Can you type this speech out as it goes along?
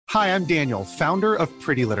Hi, I'm Daniel, founder of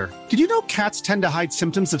Pretty Litter. Did you know cats tend to hide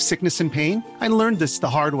symptoms of sickness and pain? I learned this the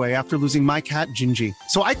hard way after losing my cat, Gingy.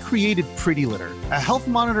 So I created Pretty Litter, a health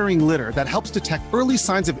monitoring litter that helps detect early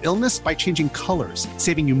signs of illness by changing colors,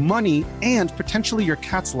 saving you money and potentially your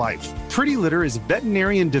cat's life. Pretty Litter is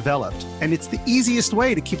veterinarian developed, and it's the easiest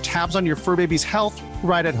way to keep tabs on your fur baby's health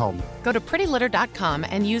right at home. Go to prettylitter.com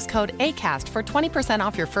and use code ACAST for 20%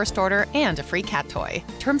 off your first order and a free cat toy.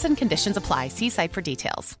 Terms and conditions apply. See site for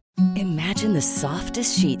details. Imagine the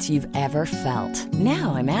softest sheets you've ever felt.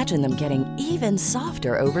 Now imagine them getting even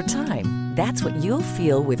softer over time. That's what you'll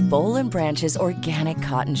feel with Boll & Branch's organic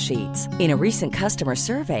cotton sheets. In a recent customer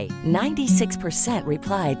survey, 96%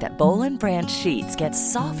 replied that Boll & Branch sheets get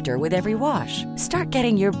softer with every wash. Start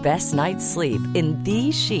getting your best night's sleep in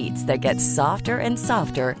these sheets that get softer and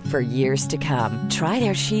softer for years to come. Try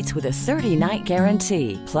their sheets with a 30-night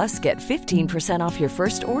guarantee. Plus, get 15% off your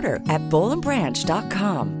first order at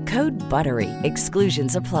bollandbranch.com. Code BUTTERY.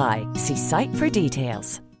 Exclusions apply. See site for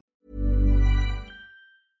details.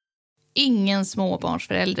 Ingen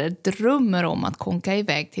småbarnsförälder drömmer om att konka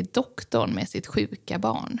iväg till doktorn med sitt sjuka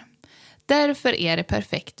barn. Därför är det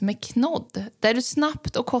perfekt med Knodd, där du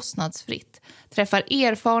snabbt och kostnadsfritt träffar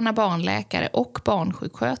erfarna barnläkare och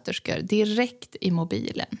barnsjuksköterskor direkt i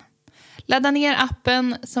mobilen. Ladda ner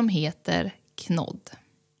appen som heter Knodd.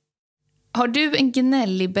 Har du en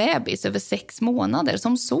gnällig bebis över 6 månader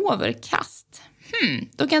som sover kast?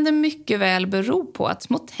 Då kan det mycket väl bero på att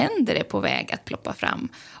små tänder är på väg att ploppa fram.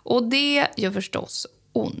 Och det gör förstås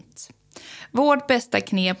ont. Vårt bästa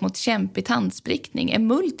knep mot kämpig tandsprickning är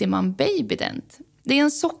Multiman Babydent. Det är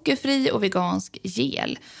en sockerfri och vegansk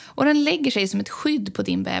gel. Och den lägger sig som ett skydd på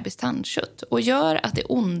din bebis tandkött och gör att det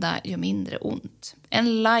onda gör mindre ont.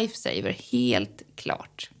 En lifesaver, helt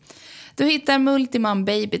klart. Du hittar Multiman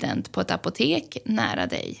Babydent på ett apotek nära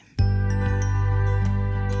dig.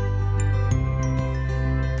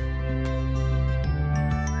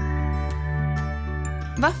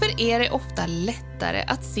 Varför är det ofta lättare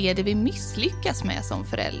att se det vi misslyckas med som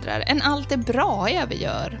föräldrar än allt det bra vi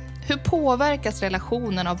gör? Hur påverkas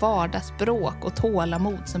relationen av vardagsbråk och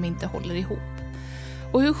tålamod som inte håller ihop?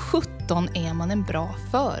 Och hur 17 är man en bra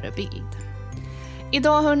förebild?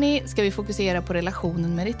 Idag hörni ska vi fokusera på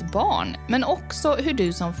relationen med ditt barn, men också hur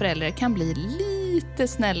du som förälder kan bli lite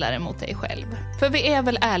snällare mot dig själv. För vi är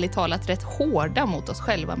väl ärligt talat rätt hårda mot oss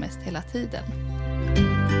själva mest hela tiden.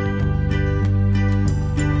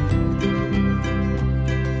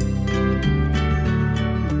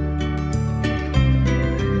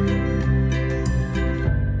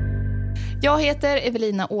 Jag heter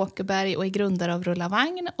Evelina Åkerberg och är grundare av Rulla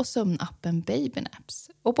Vagn och sömnappen Babynaps.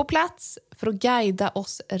 Och på plats för att guida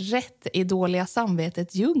oss rätt i dåliga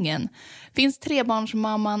samvetet djungeln finns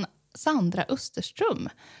trebarnsmamman Sandra Österström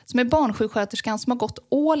som är barnsjuksköterskan som har gått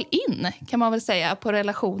all in kan man väl säga på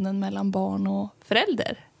relationen mellan barn och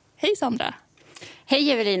förälder. Hej Sandra!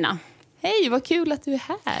 Hej Evelina! Hej, vad kul att du är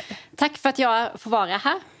här! Tack för att jag får vara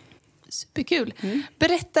här. Superkul!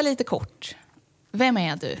 Berätta lite kort. Vem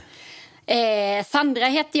är du? Sandra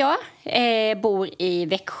heter jag, bor i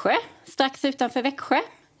Växjö, strax utanför Växjö.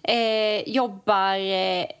 Jobbar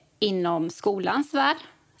inom skolans värld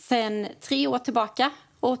sedan 3 år tillbaka.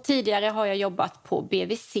 Och tidigare har jag jobbat på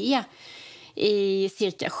BVC i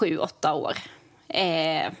cirka 7-8 år.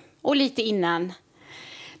 Och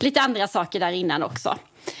lite andra saker där innan också.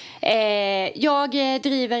 Jag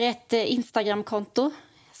driver ett Instagramkonto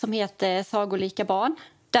som heter Sagolika barn.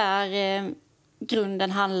 Där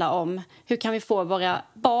grunden handlar om hur kan vi få våra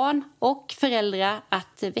barn och föräldrar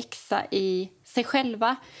att växa i sig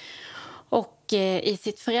själva och i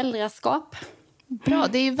sitt föräldraskap. Bra,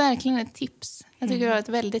 det är ju verkligen ett tips. Jag tycker du har ett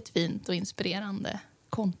väldigt fint och inspirerande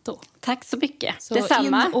konto. Tack så mycket. Så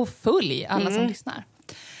detsamma. In och följ alla som lyssnar.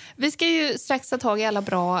 Vi ska ju strax ta tag i alla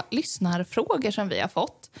bra lyssnarfrågor som vi har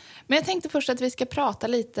fått. Men jag tänkte först att vi ska prata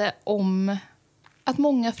lite om att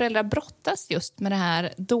många föräldrar brottas just med det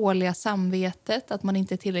här dåliga samvetet. Att man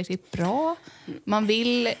inte är tillräckligt bra. Man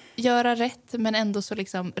vill göra rätt men ändå så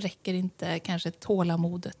liksom räcker inte kanske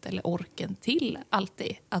tålamodet eller orken till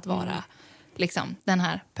alltid att vara liksom den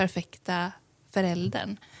här perfekta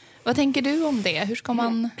föräldern. Vad tänker du om det? Hur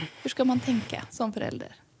ska man tänka som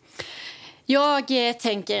förälder? Jag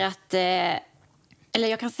tänker att, eller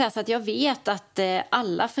jag kan säga så att jag vet att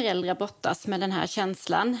alla föräldrar brottas med den här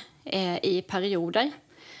känslan i perioder.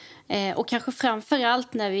 Och kanske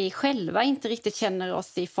framförallt när vi själva inte riktigt känner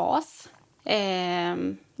oss i fas.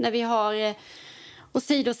 När vi har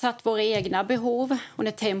åsidosatt våra egna behov och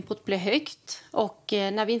när tempot blir högt. Och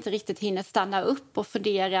när vi inte riktigt hinner stanna upp och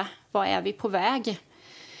fundera, vad är vi på väg?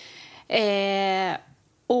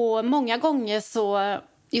 Och många gånger så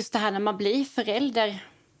just det här när man blir förälder,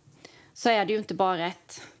 så är det ju inte bara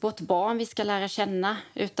vårt barn vi ska lära känna,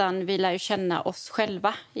 utan vi lär ju känna oss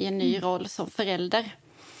själva i en ny roll som förälder.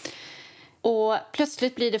 Och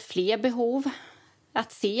plötsligt blir det fler behov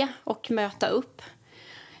att se och möta upp.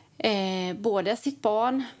 Både sitt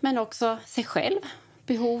barn men också sig själv.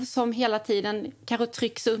 Behov som hela tiden kanske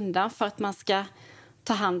trycks undan för att man ska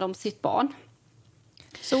ta hand om sitt barn.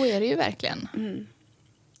 Så är det ju verkligen.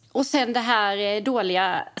 Och sen det här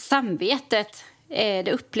dåliga samvetet.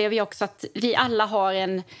 Det upplever jag också att vi alla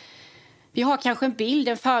har vi har kanske en bild,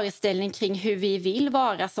 en föreställning kring hur vi vill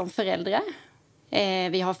vara som föräldrar.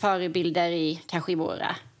 Vi har förebilder kanske i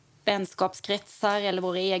våra vänskapskretsar eller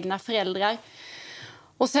våra egna föräldrar.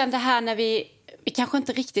 Och sen det här när vi kanske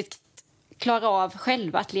inte riktigt klarar av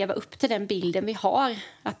själva att leva upp till den bilden vi har.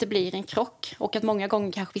 Att det blir en krock och att många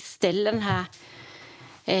gånger kanske vi ställer den här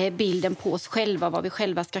bilden på oss själva, vad vi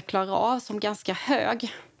själva ska klara av, som ganska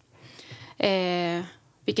hög.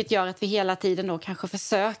 Vilket gör att vi hela tiden då kanske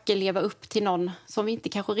försöker leva upp till någon som vi inte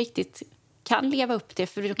kanske riktigt kan leva upp till,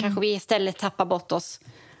 för då kanske vi istället tappar bort oss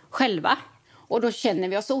själva. Och då känner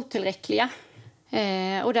vi oss otillräckliga.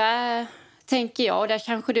 Och där tänker jag, och där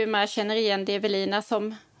kanske du med känner igen det, Evelina,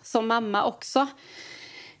 som mamma också.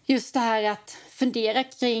 Just det här att fundera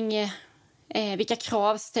kring vilka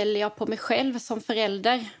krav ställer jag på mig själv som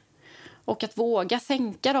förälder. Och att våga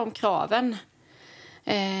sänka de kraven.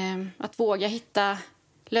 Att våga hitta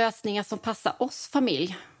lösningar som passar oss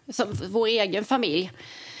familj, som vår egen familj.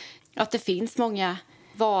 Att det finns många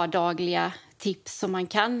vardagliga tips som man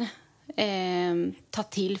kan ta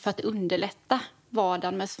till för att underlätta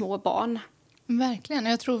vardagen med små barn. Verkligen.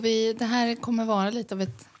 Jag tror det här kommer vara lite av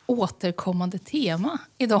ett återkommande tema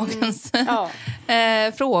i dagens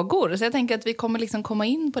frågor. Så jag tänker att vi kommer liksom komma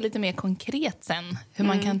in på lite mer konkret sen. Hur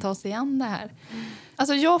man kan ta sig an det här.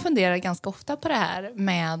 Alltså jag funderar ganska ofta på det här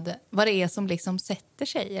med vad det är som liksom sätter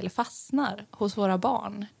sig eller fastnar hos våra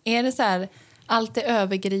barn. Är det så här allt det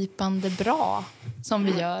övergripande bra som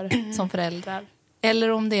vi gör som föräldrar? Eller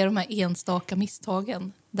om det är de här enstaka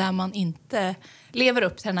misstagen där man inte lever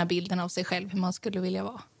upp till den här bilden av sig själv, hur man skulle vilja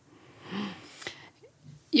vara.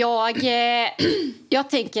 Jag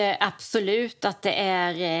tänker absolut att det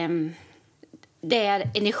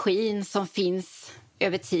är energin som finns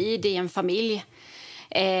över tid i en familj.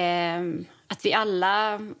 Att vi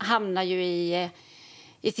alla hamnar ju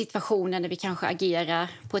i situationer där vi kanske agerar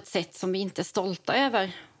på ett sätt som vi inte är stolta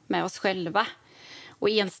över med oss själva. Och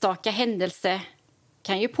enstaka händelser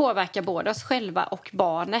kan ju påverka både oss själva och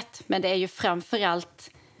barnet. Men det är ju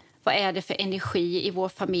framförallt, vad är det för energi i vår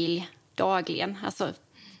familj dagligen? Alltså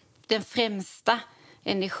den främsta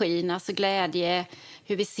energin, alltså glädje,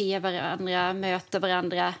 hur vi ser varandra, möter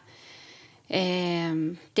varandra.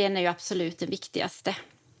 Den är ju absolut den viktigaste.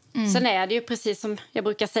 Sen är det ju precis som jag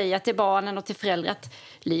brukar säga till barnen och till föräldrar, att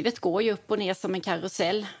livet går ju upp och ner som en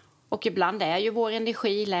karusell. Och ibland är ju vår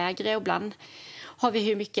energi lägre och ibland har vi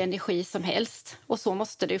hur mycket energi som helst. Och så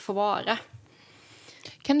måste det ju få vara.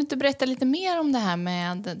 Kan du inte berätta lite mer om det här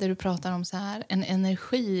med det du pratar om, så här, en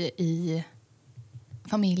energi i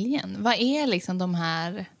familjen? Vad är liksom de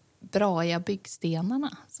här braiga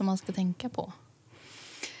byggstenarna som man ska tänka på?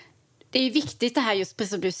 Det är ju viktigt det här, just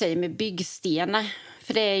precis som du säger, med byggstenar.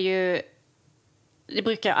 För det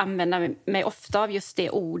brukar jag använda mig ofta av, just det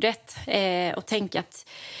ordet. Och tänka att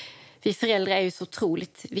vi föräldrar är ju så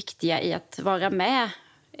otroligt viktiga i att vara med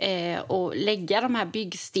och lägga de här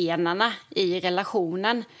byggstenarna i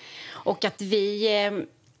relationen. Och att det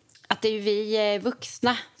är vi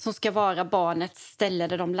vuxna som ska vara barnets ställe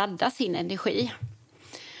där de laddar sin energi.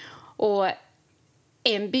 Och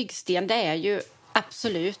en byggsten, det är ju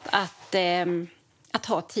absolut att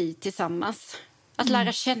ha tid tillsammans. Att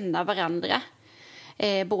lära känna varandra.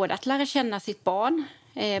 Både att lära känna sitt barn.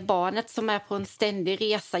 Barnet som är på en ständig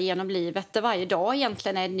resa genom livet, där varje dag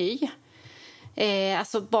egentligen är ny.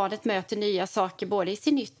 Alltså barnet möter nya saker både i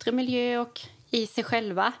sin yttre miljö och i sig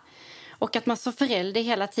själva. Och att man som förälder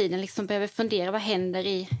hela tiden liksom behöver fundera, vad händer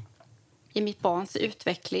i mitt barns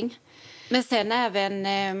utveckling. Men sen även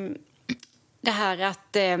det här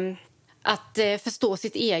att förstå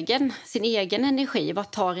sin egen energi.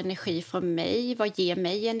 Vad tar energi från mig? Vad ger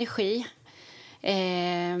mig energi?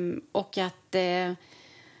 Och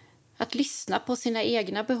att lyssna på sina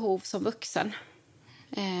egna behov som vuxen.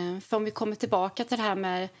 För om vi kommer tillbaka till det här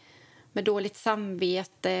med dåligt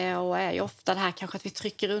samvete, och är ju ofta det här kanske att vi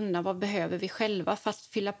trycker undan vad behöver vi själva för att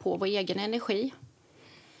fylla på vår egen energi.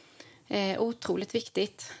 Otroligt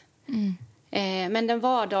viktigt. Men den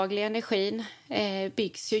vardagliga energin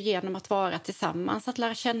byggs ju genom att vara tillsammans, att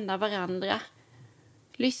lära känna varandra,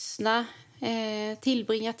 lyssna,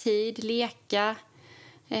 tillbringa tid, leka,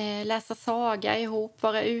 läsa saga ihop,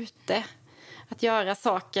 vara ute. Att göra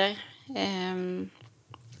saker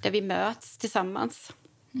där vi möts tillsammans.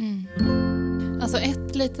 Alltså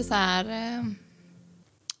ett lite så här...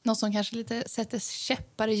 något som kanske lite sätter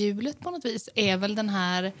käppar i hjulet på något vis är väl den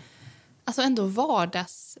här alltså ändå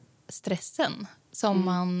vardagsstressen som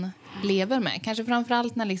man lever med. Kanske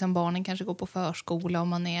framförallt när liksom barnen kanske går på förskola och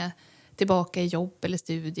man är tillbaka i jobb eller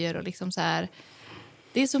studier. Och liksom så här,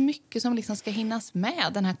 det är så mycket som liksom ska hinnas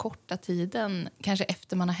med den här korta tiden. Kanske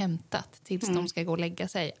efter man har hämtat tills de ska gå och lägga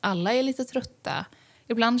sig. Alla är lite trötta.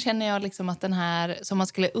 Ibland känner jag liksom att den här som man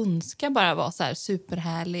skulle önska bara var så här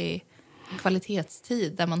superhärlig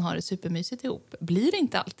kvalitetstid där man har det supermysigt ihop. Blir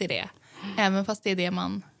inte alltid det. Även fast det är det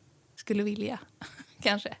man skulle vilja.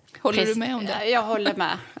 Kanske. Håller du med om det? Jag håller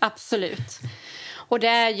med. Absolut. Och det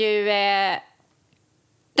är ju...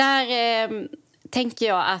 där tänker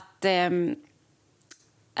jag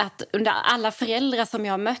att under alla föräldrar som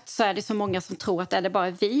jag har mött så är det så många som tror att det är bara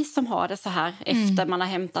vi som har det så här efter man har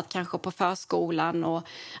hämtat kanske på förskolan och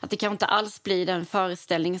att det kan inte alls bli den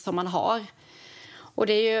föreställning som man har. Och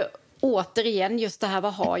det är ju återigen just det här,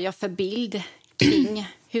 vad har jag för bild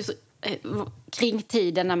kring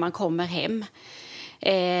tiden när man kommer hem?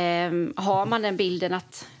 Har man den bilden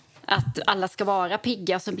att alla ska vara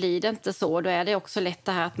pigga så blir det inte så. Då är det också lätt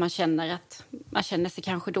det här att man känner sig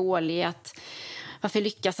kanske dålig. Varför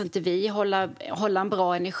lyckas inte vi hålla en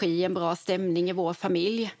bra energi, en bra stämning i vår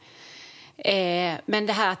familj? Men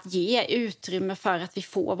det här att ge utrymme för att vi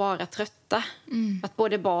får vara trötta. Att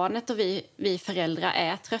både barnet och vi föräldrar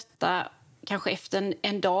är trötta kanske efter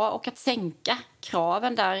en dag och att sänka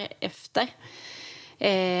kraven därefter.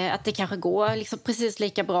 Att det kanske går liksom precis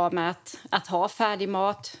lika bra med att ha färdig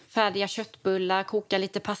mat, färdiga köttbullar, koka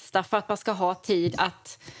lite pasta för att man ska ha tid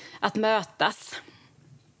att mötas.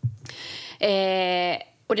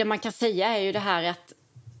 Och det man kan säga är ju det här att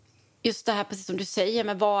just det här precis som du säger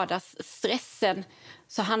med vardagsstressen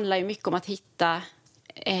så handlar ju mycket om att hitta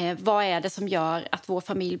vad är det som gör att vår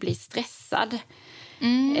familj blir stressad.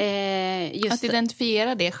 Att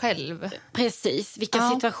identifiera det själv. Precis, vilka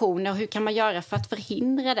situationer och hur kan man göra för att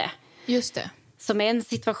förhindra det? Just det. Som en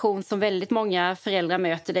situation som väldigt många föräldrar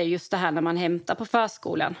möter, det är just det här när man hämtar på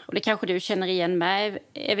förskolan. Och det kanske du känner igen med,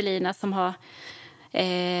 Evelina, som har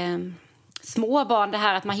små barn. Det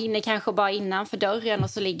här att man hinner kanske bara innanför dörren och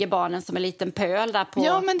så ligger barnen som en liten pöl där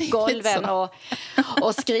på golven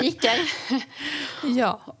och skriker.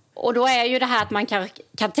 Ja. Och då är ju det här att man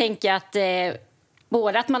kan tänka att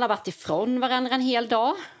både att man har varit ifrån varandra en hel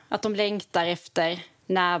dag, att de längtar efter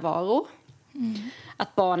närvaro,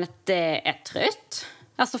 att barnet är trött,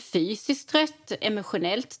 alltså fysiskt trött,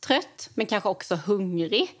 emotionellt trött, men kanske också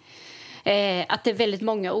hungrig. Att det är väldigt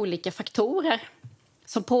många olika faktorer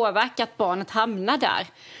som påverkar att barnet hamnar där.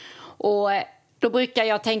 Och då brukar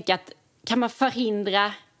jag tänka att kan man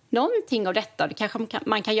förhindra någonting av detta? Det kanske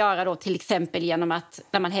man kan göra då till exempel genom att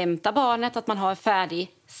när man hämtar barnet att man har en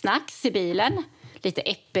färdig snacks i bilen. Lite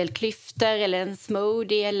äppelklyftor eller en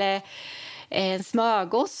smoothie eller en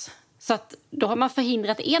smörgås. Så att då har man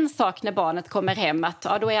förhindrat en sak när barnet kommer hem. Att då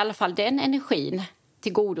är i alla fall den energin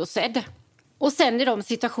tillgodosedd. Och sen i de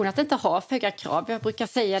situationer att inte ha för höga krav. Jag brukar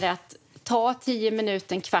säga det att ta 10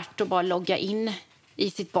 minuter, en kvart och bara logga in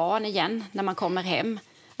i sitt barn igen när man kommer hem.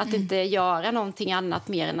 Att inte göra någonting annat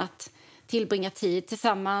mer än att tillbringa tid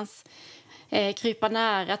tillsammans. Krypa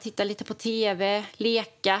nära, titta lite på tv,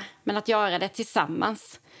 leka. Men att göra det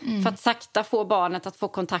tillsammans. För att sakta få barnet att få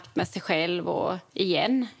kontakt med sig själv och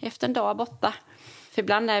igen efter en dag borta. För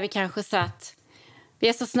ibland är vi kanske så att vi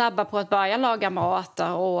är så snabba på att börja laga mat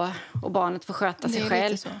och barnet får sköta sig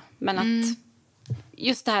själv. Men att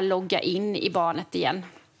just det här logga in i barnet igen.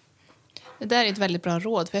 Det där är ett väldigt bra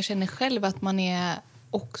råd. För jag känner själv att man är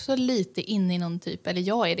också lite inne i någon typ, eller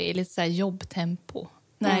jag är det, i lite så här jobbtempo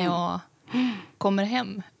när jag kommer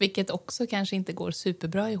hem. Vilket också kanske inte går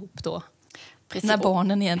superbra ihop då. Precis. När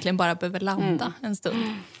barnen egentligen bara behöver landa en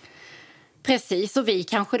stund. Precis, och vi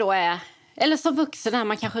kanske då är... Eller som vuxen är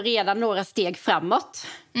man kanske redan några steg framåt.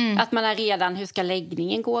 Att man är redan, hur ska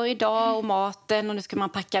läggningen gå idag och maten och nu ska man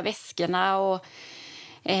packa väskorna.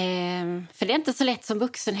 För det är inte så lätt som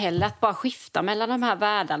vuxen heller att bara skifta mellan de här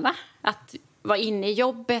världarna. Att vara inne i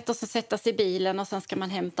jobbet och så sätta sig i bilen och sen ska man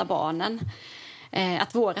hämta barnen.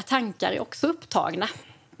 Att våra tankar är också upptagna.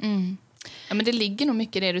 Ja, men det ligger nog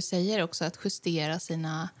mycket i det du säger också, att justera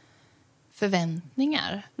sina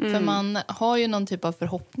förväntningar. För man har ju någon typ av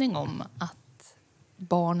förhoppning om att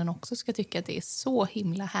barnen också ska tycka att det är så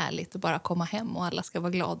himla härligt att bara komma hem och alla ska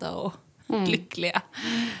vara glada och lyckliga.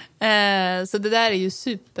 Så det där är ju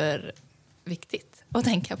superviktigt att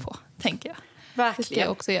tänka på, tänker jag. Verkligen. Det ska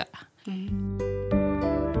jag också göra.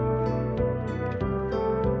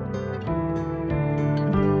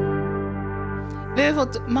 Vi har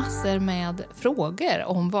fått massor med frågor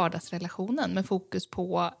om vardagsrelationen med fokus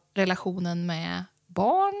på relationen med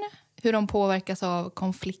barn, hur de påverkas av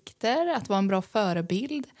konflikter, att vara en bra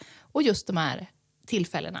förebild och just de här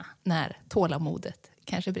tillfällena när tålamodet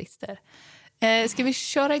kanske brister. Ska vi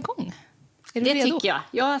köra igång? Är du redo? Det tycker jag.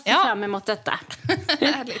 Jag ser fram emot detta.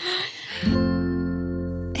 Härligt.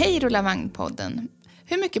 Hej Rulla Vagn-podden.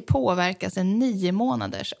 Hur mycket påverkas en 9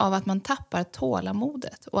 månaders av att man tappar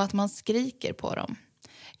tålamodet och att man skriker på dem?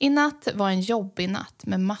 I natt var en jobbig natt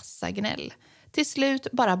med massa gnäll. Till slut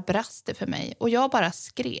bara brast det för mig och jag bara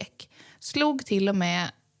skrek. Slog till och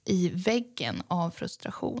med i väggen av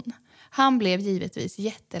frustration. Han blev givetvis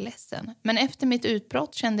jätteledsen, men efter mitt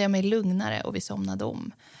utbrott kände jag mig lugnare och vi somnade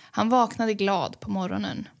om. Han vaknade glad på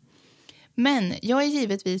morgonen. Men jag är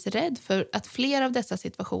givetvis rädd för att fler av dessa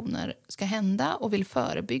situationer ska hända och vill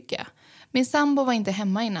förebygga. Min sambo var inte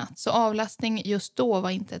hemma i natt så avlastning just då var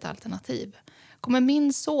inte ett alternativ. Kommer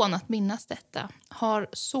min son att minnas detta? Har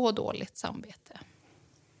så dåligt samvete.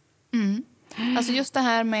 Alltså just det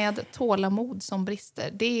här med tålamod som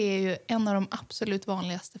brister, det är ju en av de absolut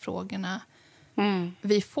vanligaste frågorna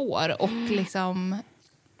vi får. Och liksom,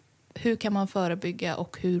 hur kan man förebygga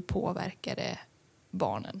och hur påverkar det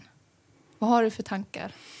barnen? Vad har du för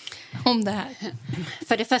tankar om det här?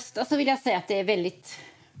 För det första så vill jag säga att det är väldigt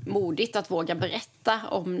modigt att våga berätta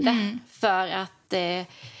om det. För att det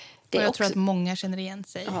och jag också... tror att många känner igen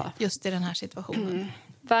sig just i den här situationen.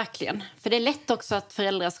 Verkligen. För det är lätt också att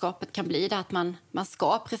föräldraskapet kan bli det att man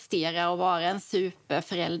ska prestera och vara en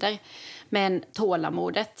superförälder. Men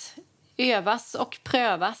tålamodet övas och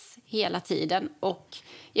prövas hela tiden. Och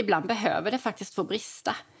ibland behöver det faktiskt få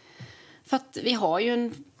brista. För att vi har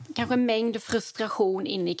ju kanske en mängd frustration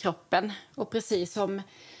inne i kroppen. Och precis som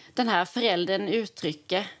den här föräldern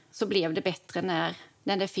uttrycker så blev det bättre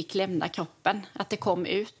när det fick lämna kroppen. Att det kom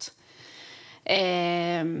ut.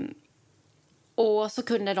 Och så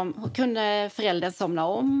kunde föräldern somna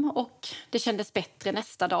om och det kändes bättre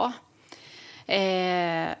nästa dag.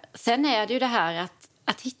 Sen är det ju det här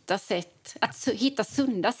att hitta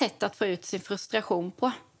sunda sätt att få ut sin frustration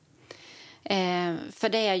på. För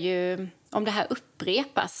det är ju, om det här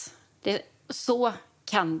upprepas, så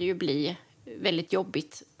kan det ju bli väldigt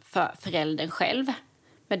jobbigt för föräldern själv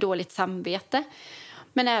med dåligt samvete.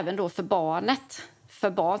 Men även då för barnet. För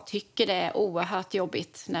barn tycker det är oerhört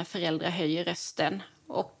jobbigt när föräldrar höjer rösten.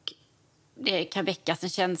 Och det kan väckas en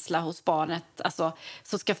känsla hos barnet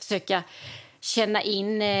som ska försöka känna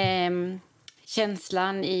in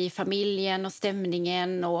känslan i familjen och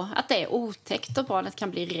stämningen. Och att det är otäckt och barnet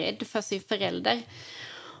kan bli rädd för sin förälder.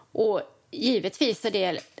 Och givetvis är det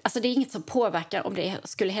är inget som påverkar om det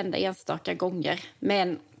skulle hända enstaka gånger.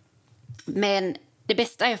 Men det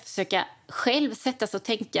bästa är att försöka själv sätta sig och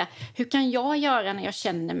tänka, hur kan jag göra när jag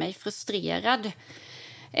känner mig frustrerad?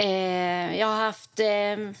 Jag har haft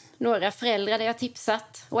några föräldrar där jag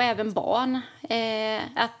tipsat, och även barn,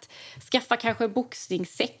 att skaffa kanske en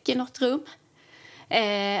boxningssäck i något rum.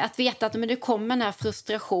 Att veta att nu kommer den här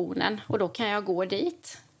frustrationen och då kan jag gå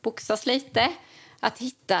dit, boxas lite.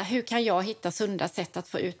 Hur kan jag hitta sunda sätt att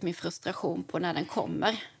få ut min frustration på när den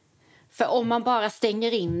kommer? För om man bara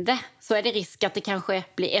stänger in det så är det risk att det kanske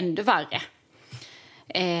blir ännu värre.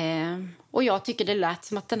 Och jag tycker det lät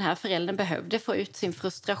som att den här föräldern behövde få ut sin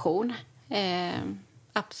frustration.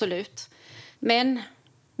 Absolut. Men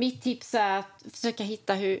mitt tips är att försöka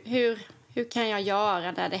hitta hur kan jag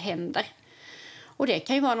göra när det händer. Och det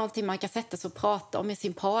kan ju vara någonting man kan sätta sig och prata om i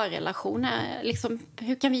sin parrelation. Liksom,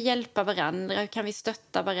 hur kan vi hjälpa varandra? Hur kan vi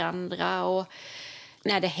stötta varandra? Och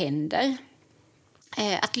när det händer.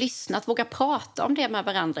 Att lyssna, att våga prata om det med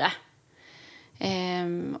varandra.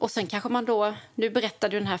 Och sen kanske man då... Nu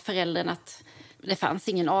berättade den här föräldern att det fanns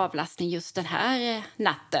ingen avlastning just den här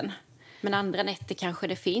natten. Men andra nätter kanske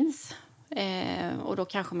det finns. Och då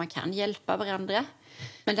kanske man kan hjälpa varandra.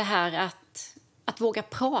 Men det här att våga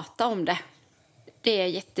prata om det, det är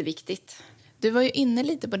jätteviktigt. Du var ju inne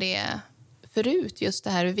lite på det förut, just det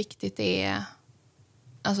här hur viktigt det är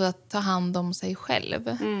att ta hand om sig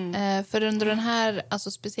själv. För under den här,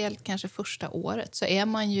 speciellt kanske första året, så är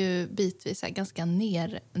man ju bitvis ganska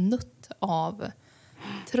nernutt av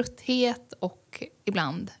trötthet och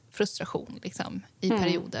ibland frustration liksom, i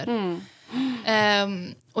perioder.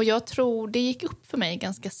 Och jag tror det gick upp för mig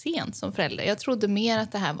ganska sent som förälder. Jag trodde mer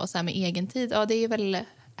att det här var så här med egen tid. Ja, det är väl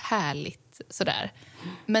härligt sådär.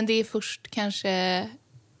 Men det är först kanske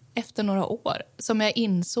efter några år som jag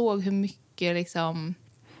insåg hur mycket liksom...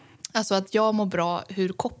 Alltså att jag mår bra, hur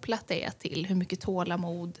kopplat det är till hur mycket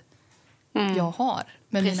tålamod jag har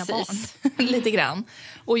med mina barn. Lite grann.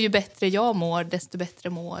 Och ju bättre jag mår, desto bättre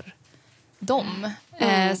mår dem.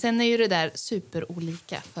 Sen är ju det där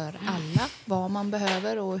superolika för alla. Vad man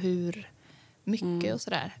behöver och hur mycket och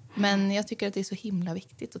sådär. Men jag tycker att det är så himla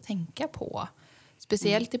viktigt att tänka på.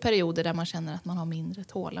 Speciellt i perioder där man känner att man har mindre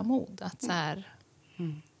tålamod. Att så här,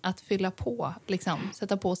 att fylla på, liksom,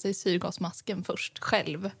 sätta på sig syrgasmasken först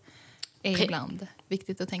själv är ibland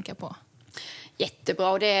viktigt att tänka på.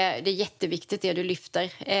 Jättebra, och det är jätteviktigt det du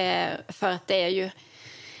lyfter. För att det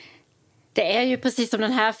är ju precis som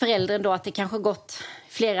den här föräldern då, att det kanske gått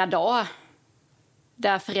flera dagar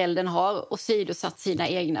där föräldern har åsidosatt sina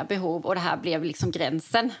egna behov, och det här blev liksom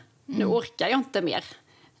gränsen. Nu orkar jag inte mer,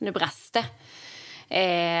 nu brast det.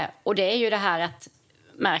 Och det är ju det här att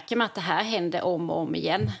märker man att det här händer om och om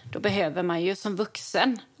igen, då behöver man ju som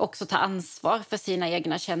vuxen också ta ansvar för sina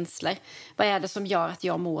egna känslor. Vad är det som gör att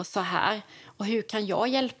jag mår så här? Och hur kan jag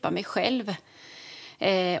hjälpa mig själv?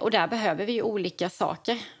 Och där behöver vi ju olika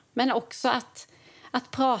saker. Men också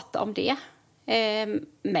att prata om det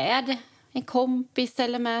med en kompis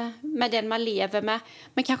eller med den man lever med.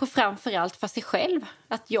 Men kanske framförallt för sig själv.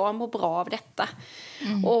 Att jag mår bra av detta.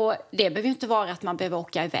 Och det behöver ju inte vara att man behöver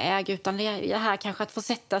åka iväg. Utan det här kanske att få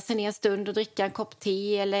sätta sig ner en stund och dricka en kopp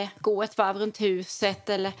te. Eller gå ett varv runt huset.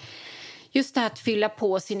 Eller just det här att fylla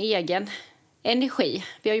på sin egen energi.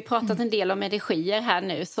 Vi har ju pratat en del om energier här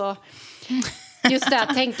nu. Så just det här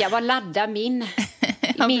att tänka, vad laddar min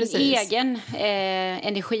egen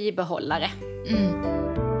energibehållare.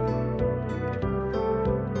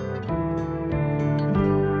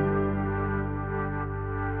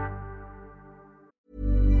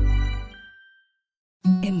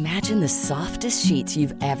 Imagine the softest sheets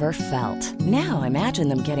you've ever felt. Now imagine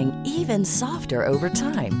them getting even softer over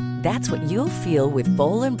time. That's what you'll feel with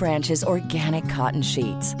Boll & Branch's organic cotton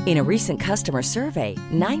sheets. In a recent customer survey,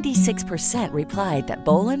 96% replied that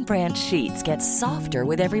Boll & Branch sheets get softer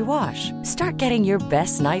with every wash. Start getting your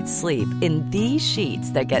best night's sleep in these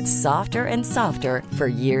sheets that get softer and softer for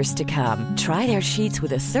years to come. Try their sheets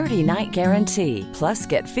with a 30-night guarantee. Plus,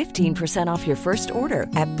 get 15% off your first order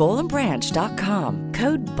at bollandbranch.com.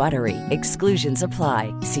 Code BUTTERY. Exclusions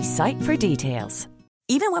apply. See site for details.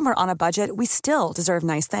 Even when we're on a budget, we still deserve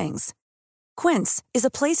nice things. Quince is a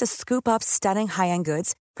place to scoop up stunning high-end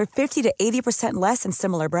goods for 50 to 80% less than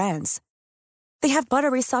similar brands. They have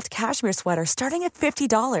buttery soft cashmere sweaters starting at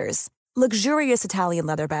 $50, luxurious Italian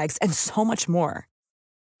leather bags, and so much more.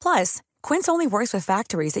 Plus, Quince only works with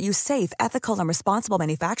factories that use safe, ethical, and responsible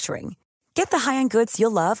manufacturing. Get the high-end goods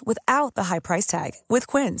you'll love without the high price tag with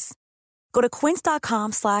Quince. Go to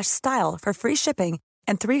quince.com/style for free shipping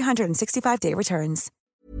and 365-day returns.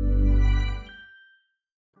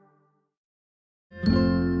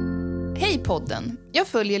 Hej podden! Jag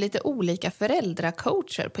följer lite olika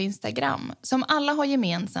föräldracoacher på Instagram som alla har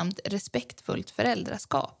gemensamt respektfullt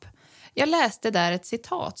föräldraskap. Jag läste där ett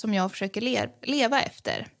citat som jag försöker leva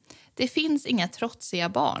efter. Det finns inga trotsiga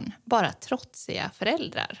barn, bara trotsiga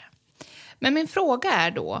föräldrar. Men min fråga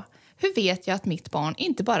är då, hur vet jag att mitt barn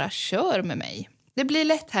inte bara kör med mig? Det blir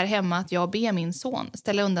lätt här hemma att jag ber min son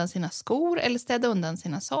ställa undan sina skor eller städa undan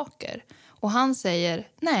sina saker. Och han säger,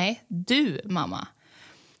 nej, du mamma.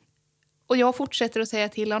 Och jag fortsätter att säga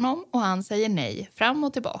till honom och han säger nej, fram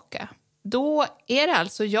och tillbaka. Då är det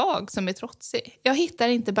alltså jag som är trotsig. Jag hittar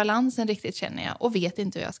inte balansen riktigt känner jag och vet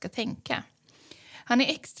inte hur jag ska tänka. Han är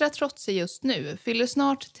extra trotsig just nu, fyller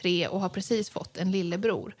snart 3 och har precis fått en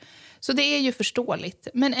lillebror. Så det är ju förståeligt,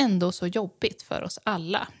 men ändå så jobbigt för oss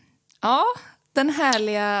alla. Ja, den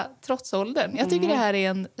härliga trotsåldern. Jag tycker det här är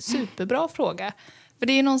en superbra fråga. För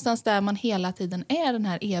det är någonstans där man hela tiden är den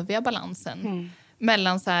här eviga balansen.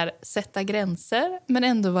 Mellan så här, sätta gränser, men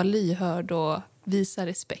ändå vara lyhörd och visa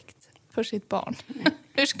respekt för sitt barn.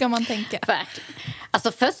 Hur ska man tänka?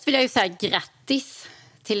 Alltså först vill jag ju säga grattis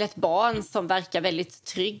till ett barn som verkar väldigt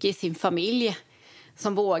trygg i sin familj.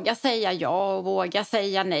 Som vågar säga ja och vågar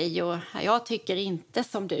säga nej. Och jag tycker inte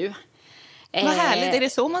som du. Vad härligt, är det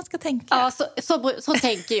så man ska tänka? Ja, så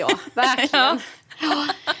tänker jag, verkligen.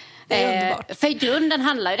 Det är underbart. För i grunden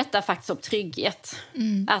handlar ju detta faktiskt om trygghet.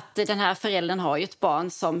 Att den här föräldern har ju ett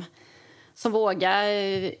barn som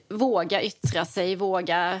vågar yttra sig,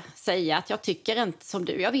 vågar säga att jag tycker inte som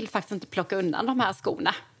du. Jag vill faktiskt inte plocka undan de här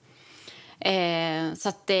skorna. Så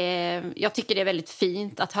att jag tycker det är väldigt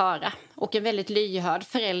fint att höra. Och en väldigt lyhörd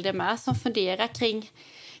förälder med som funderar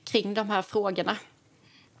kring de här frågorna.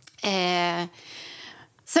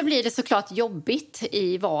 Sen blir det såklart jobbigt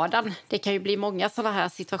i vardagen. Det kan ju bli många sådana här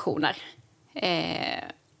situationer.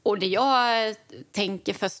 Och det jag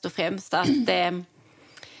tänker först och främst att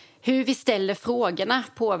hur vi ställer frågorna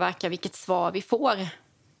påverkar vilket svar vi får.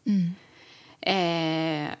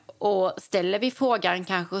 Och ställer vi frågan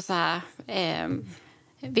kanske så här,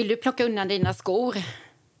 Vill du plocka undan dina skor?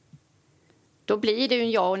 Då blir det ju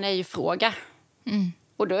en ja- och nej-fråga.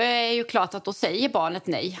 Och då är det ju klart att då säger barnet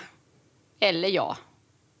nej. Eller ja.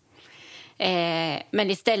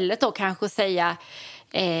 Men istället då kanske säga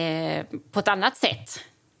på ett annat sätt.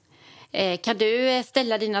 Kan du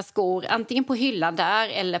ställa dina skor antingen på hyllan där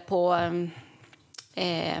eller på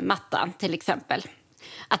mattan till exempel.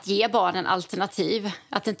 Att ge barnen alternativ.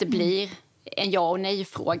 Att det inte blir en ja- och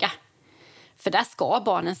nej-fråga. För där ska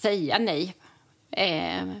barnen säga nej.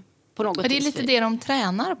 På något Och det är lite det de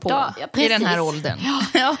tränar på i den här åldern.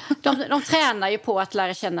 Ja. De tränar ju på att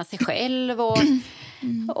lära känna sig själv och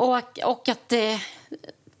att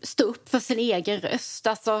stå upp för sin egen röst.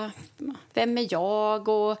 Alltså, vem är jag?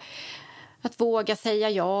 Och att våga säga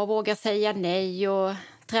ja, våga säga nej och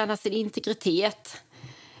träna sin integritet.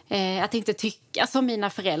 Att inte tycka som mina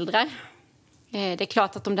föräldrar. Det är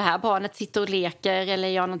klart att om det här barnet sitter och leker eller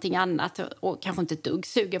gör någonting annat och kanske inte ett dugg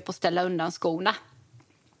sugen på att ställa undan skorna.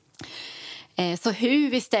 Så hur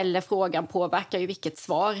vi ställer frågan påverkar ju vilket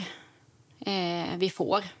svar vi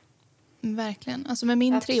får. Verkligen. Alltså med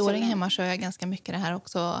min 3-åring hemma kör jag ganska mycket det här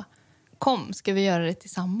också. Kom, ska vi göra det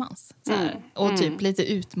tillsammans? Så här. Och typ lite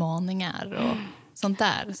utmaningar och sånt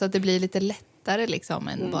där. Så att det blir lite lättare liksom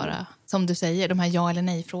än bara, som du säger, de här ja- eller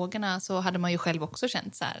nej-frågorna. Så hade man ju själv också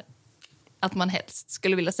känt så här att man helst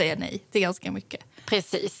skulle vilja säga nej till ganska mycket.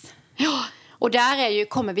 Precis. Ja. Och där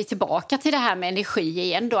kommer vi tillbaka till det här med energi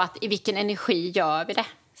igen då. Att i vilken energi gör vi det?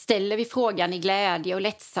 Ställer vi frågan i glädje och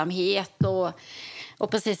lättsamhet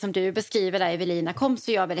och precis som du beskriver där Evelina, kom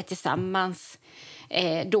så gör vi det tillsammans.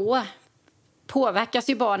 Då påverkas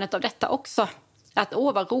ju barnet av detta också. Att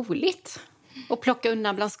vad roligt att plocka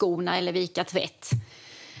undan bland skorna eller vika tvätt.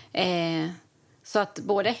 Så att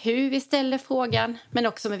både hur vi ställer frågan men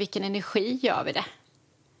också med vilken energi gör vi det.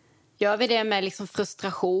 Gör vi det med liksom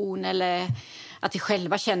frustration eller att vi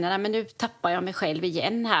själva känner att nu tappar jag mig själv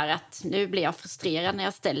igen här, att nu blir jag frustrerad när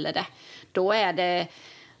jag ställer det.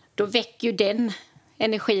 Då väcker ju den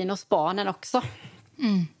energin hos barnen också.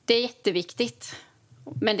 Det är jätteviktigt.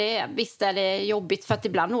 Men visst är det jobbigt för att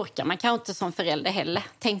ibland orkar man kanske inte som förälder heller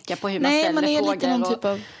tänka på hur man ställer frågor. Nej, man är lite någon typ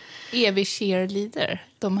av evig cheerleader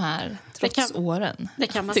de här trots åren. Det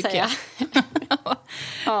kan man säga.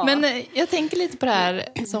 Ja. Men jag tänker lite på det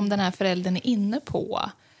här som den här föräldern är inne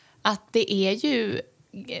på. Att det är ju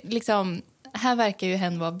liksom, här verkar ju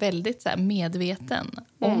hen vara väldigt så här medveten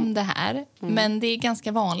om det här. Men det är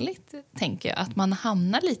ganska vanligt, tänker jag, att man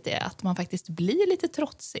hamnar lite, att man faktiskt blir lite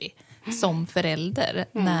trotsig som förälder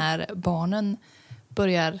när barnen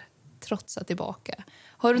börjar trotsa tillbaka.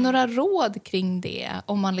 Har du några råd kring det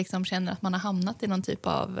om man liksom känner att man har hamnat i någon typ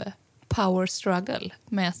av power struggle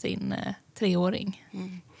med sin 3-åring?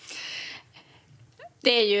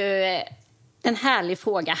 Det är ju en härlig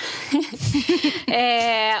fråga.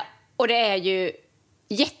 Och det är ju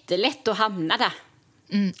jättelätt att hamna där.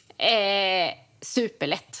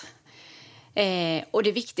 Superlätt. Och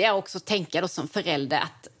det viktiga är också att tänka då som förälder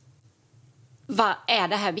att vad är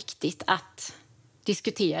det här viktigt att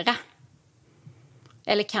diskutera?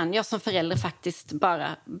 Eller kan jag som förälder faktiskt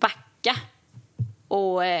bara backa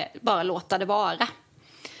och bara låta det vara?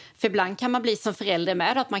 För ibland kan man bli som förälder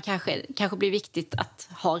med att man kanske blir viktigt att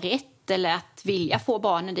ha rätt eller att vilja få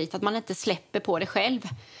barnen dit. Att man inte släpper på det själv,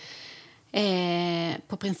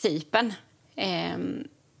 på principen.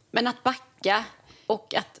 Men att backa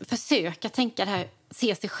och att försöka tänka det här,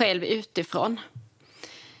 se sig själv utifrån.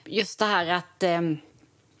 Just det här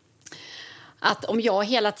att om jag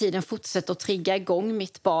hela tiden fortsätter att trigga igång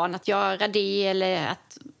mitt barn att göra det eller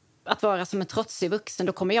att vara som en trotsig vuxen,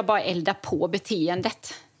 då kommer jag bara elda på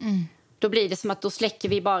beteendet. Då blir det som att då släcker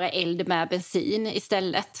vi bara eld med bensin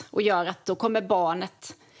istället och gör att då kommer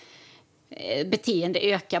barnet beteende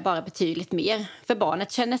öka bara betydligt mer. För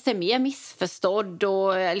barnet känner sig mer missförstådd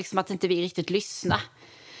och liksom att inte vi riktigt lyssnar.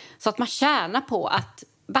 Så att man tjänar på att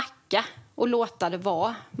backa och låta det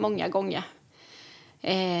vara många gånger.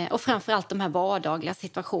 Och framförallt de här vardagliga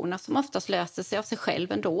situationerna som oftast löser sig av sig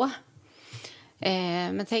själv ändå.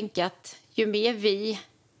 Men tänk att ju mer vi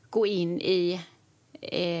går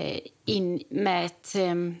in med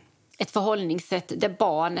ett förhållningssätt där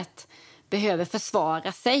barnet behöver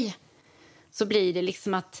försvara sig, så blir det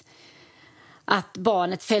liksom att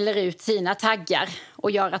barnet fäller ut sina taggar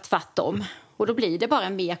och gör tvärtom. Och då blir det bara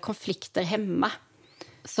mer konflikter hemma.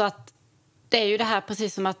 Så att det är ju det här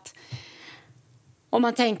precis som att om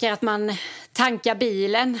man tänker att man tankar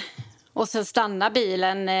bilen och sen stannar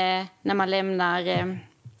bilen när man lämnar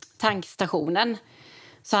tankstationen,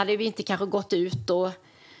 så hade vi inte kanske gått ut och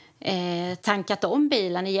tankat om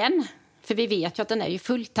bilen igen. För vi vet ju att den är ju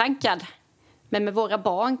fulltankad. Men med våra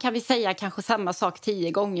barn kan vi säga kanske samma sak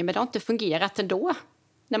 10 gånger, men det har inte fungerat ändå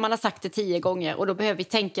när man har sagt det 10 gånger. Och då behöver vi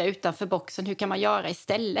tänka utanför boxen, hur kan man göra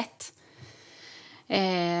istället?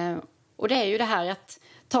 Och det är ju det här att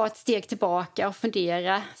ta ett steg tillbaka och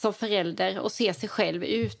fundera som förälder och se sig själv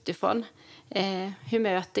utifrån. Hur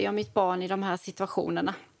möter jag mitt barn i de här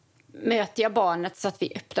situationerna? Möter jag barnet så att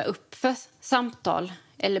vi öppnar upp för samtal?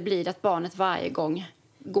 Eller blir det att barnet varje gång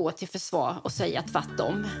går till försvar och säger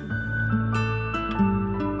tvärtom?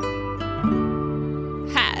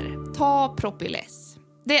 Här, ta Propyless.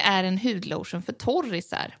 Det är en hudlotion för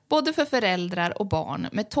torrisar, både för föräldrar och barn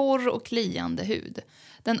med torr och kliande hud.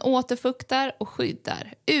 Den återfuktar och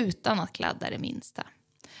skyddar utan att kladda det minsta.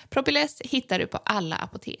 Propyless hittar du på alla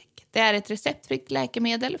apotek. Det är ett receptfritt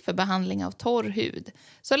läkemedel för behandling av torr hud.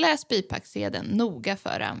 Så läs bipacksedeln noga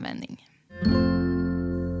före användning.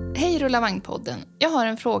 Hej Rullavagn-podden. Jag har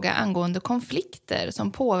en fråga angående konflikter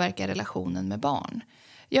som påverkar relationen med barn.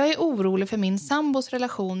 Jag är orolig för min sambos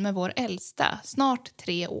relation med vår äldsta, snart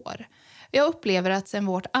 3 år. Jag upplever att sen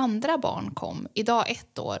vårt andra barn kom, idag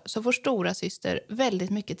 1 år, så får stora syster väldigt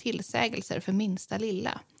mycket tillsägelser för minsta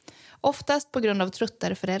lilla. Oftast på grund av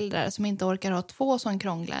truttare föräldrar som inte orkar ha 2 som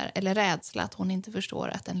krånglar eller rädsla att hon inte förstår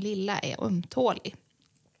att den lilla är ömtålig.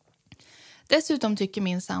 Dessutom tycker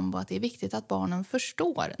min sambo att det är viktigt att barnen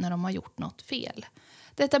förstår när de har gjort något fel.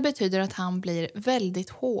 Detta betyder att han blir väldigt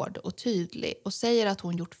hård och tydlig och säger att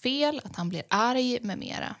hon gjort fel, att han blir arg med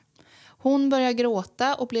mera. Hon börjar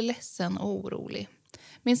gråta och blir ledsen och orolig.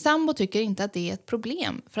 Min sambo tycker inte att det är ett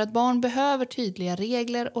problem för att barn behöver tydliga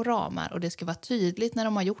regler och ramar och det ska vara tydligt när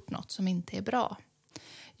de har gjort något som inte är bra.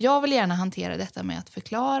 Jag vill gärna hantera detta med att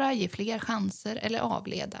förklara, ge fler chanser eller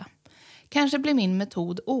avleda. Kanske blir min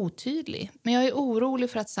metod otydlig, men jag är orolig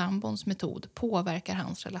för att sambons metod påverkar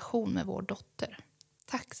hans relation med vår dotter.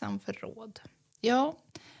 Tacksam för råd. Ja,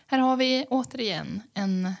 här har vi återigen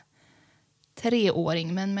en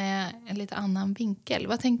 3-åring men med en lite annan vinkel.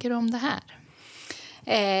 Vad tänker du om det här?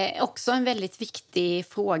 Också en väldigt viktig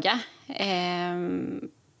fråga.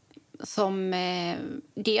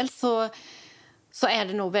 Dels så är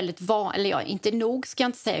det nog väldigt vanligt, eller ja, inte nog ska jag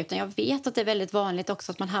inte säga, utan jag vet att det är väldigt vanligt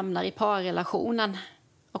också att man hamnar i parrelationen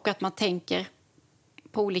och att man tänker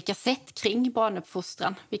på olika sätt kring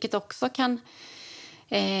barnuppfostran, vilket också kan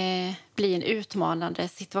bli en utmanande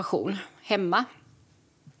situation hemma.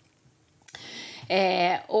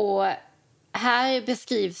 Och här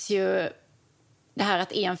beskrivs ju det här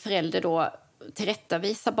att en förälder då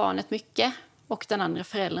tillrättavisar barnet mycket och den andra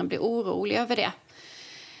föräldern blir orolig över det.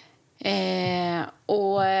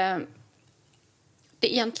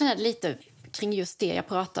 Det egentligen är det lite kring just det jag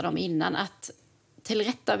pratade om innan, att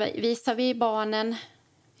tillrättavisar vi barnen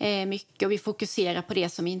mycket och vi fokuserar på det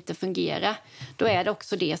som inte fungerar, då är det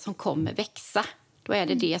också det som kommer växa. Då är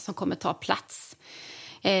det det som kommer ta plats.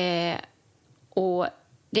 Och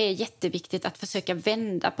det är jätteviktigt att försöka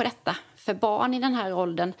vända på detta. För barn i den här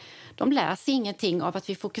åldern, de lär sig ingenting av att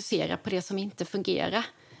vi fokuserar på det som inte fungerar.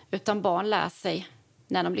 Utan barn lär sig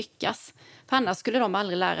när de lyckas. För annars skulle de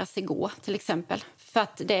aldrig lära sig gå, till exempel. För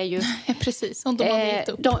att det är ju... Precis, om de har gett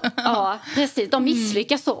upp. Ja, precis. De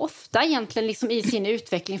misslyckas så ofta egentligen liksom i sin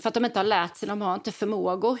utveckling för att de inte har lärt sig, de har inte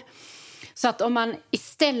förmågor. Så att om man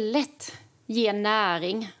istället ger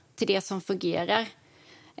näring till det som fungerar,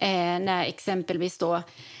 när exempelvis då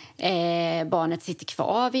barnet sitter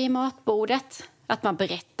kvar vid matbordet, att man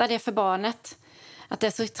berättar det för barnet, att det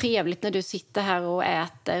är så trevligt när du sitter här och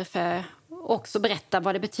äter, för också berätta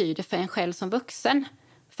vad det betyder för en själv som vuxen.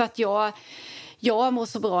 För att jag mår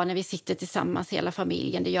så bra när vi sitter tillsammans hela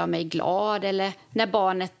familjen, det gör mig glad. Eller när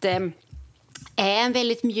barnet är en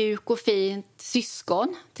väldigt mjuk och fint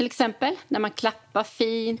syskon, till exempel, när man klappar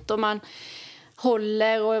fint och man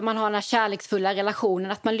håller och man har den här kärleksfulla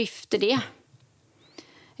relationen, att man lyfter det.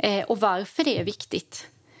 Och varför det är viktigt.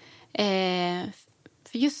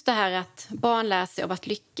 För just det här att barn lär sig av att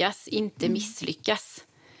lyckas, inte misslyckas.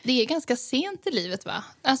 Det är ganska sent i livet, va?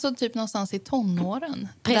 Alltså typ någonstans i tonåren.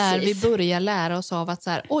 Precis. Där vi börjar lära oss av att så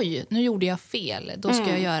här, oj, nu gjorde jag fel. Då ska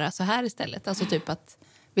jag göra så här istället. Alltså typ att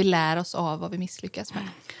vi lär oss av vad vi misslyckas med.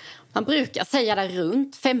 Man brukar säga där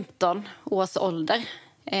runt 15 års ålder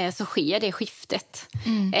så sker det skiftet.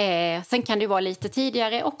 Sen kan det vara lite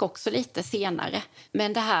tidigare och också lite senare.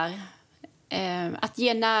 Men det här att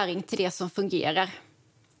ge näring till det som fungerar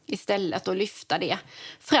istället och lyfta det.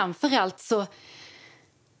 Framförallt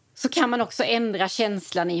så kan man också ändra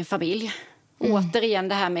känslan i en familj. Återigen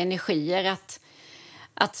det här med energier.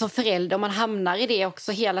 Att som förälder, om man hamnar i det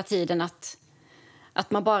också hela tiden,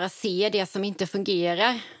 att man bara ser det som inte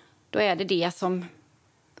fungerar. Då är det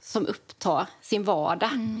som upptar sin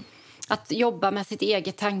vardag. Att jobba med sitt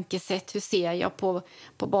eget tankesätt. Hur ser jag på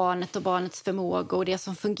barnet och barnets förmåga och det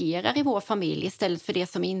som fungerar i vår familj istället för det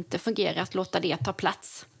som inte fungerar, att låta det ta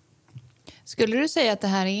plats. Skulle du säga att det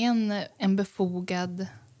här är en befogad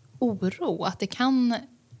oro? Att det kan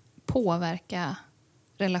påverka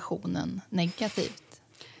relationen negativt?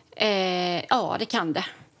 Ja, det kan det.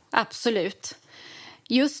 Absolut.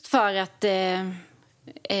 Just för att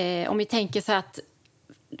om vi tänker så att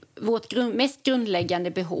vårt mest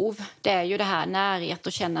grundläggande behov, det är ju det här närhet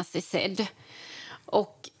och känna sig sedd.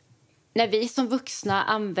 Och när vi som vuxna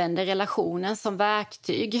använder relationen som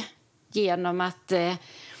verktyg genom att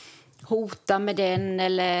hota med den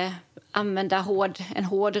eller använda en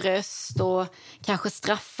hård röst och kanske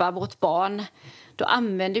straffa vårt barn, då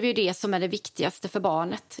använder vi det som är det viktigaste för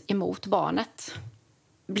barnet emot barnet.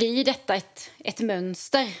 Blir detta ett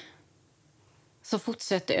mönster som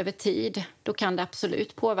fortsätter över tid, då kan det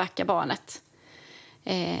absolut påverka barnet.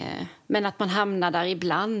 Men att man hamnar där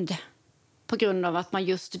ibland på grund av att man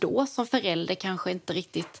just då som förälder kanske inte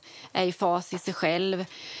riktigt är i fas i sig själv.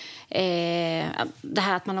 Det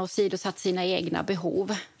här att man har åsidosatt sina egna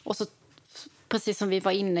behov. Och så, precis som vi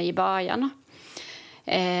var inne i början,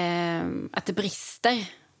 att det brister,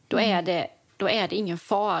 då är det ingen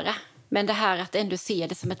fara. Men det här att ändå se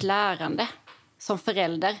det som ett lärande som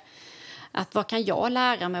förälder. Att vad kan jag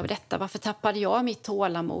lära mig av detta? Varför tappade jag mitt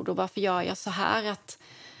tålamod? Och varför gör jag så här?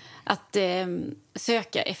 Att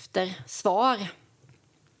söka efter svar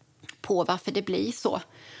på varför det blir så.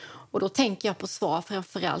 Och då tänker jag på svar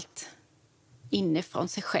framförallt inifrån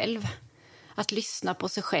sig själv. Att lyssna på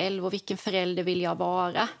sig själv och vilken förälder vill jag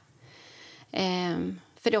vara.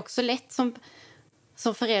 För det är också lätt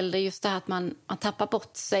som förälder just det här att man tappar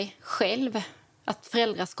bort sig själv. Att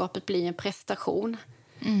föräldraskapet blir en prestation.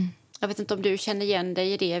 Mm. Jag vet inte om du känner igen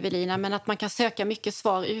dig i det, Evelina, men att man kan söka mycket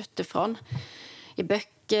svar utifrån. I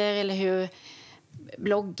böcker eller hur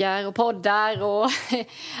bloggar och poddar och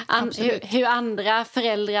hur andra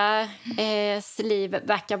föräldrars liv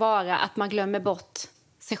verkar vara. Att man glömmer bort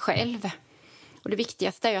sig själv. Och det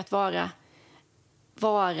viktigaste är ju att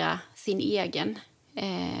vara sin egen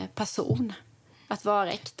person. Att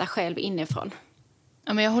vara äkta själv inifrån.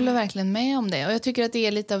 Ja, men jag håller verkligen med om det. Och jag tycker att det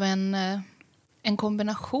är lite av en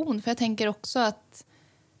kombination. För jag tänker också att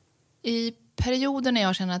i perioder när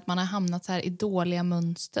jag känner att man har hamnat så här i dåliga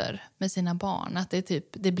mönster med sina barn. Att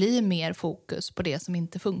det blir mer fokus på det som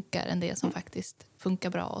inte funkar än det som faktiskt funkar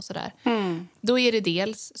bra och sådär. Mm. Då är det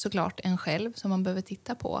dels såklart en själv som man behöver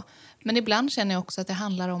titta på. Men ibland känner jag också att det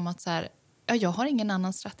handlar om att så här, jag har ingen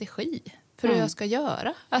annan strategi för hur jag ska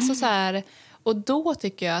göra. Alltså så här, och då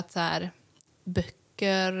tycker jag att så här,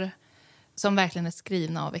 böcker som verkligen är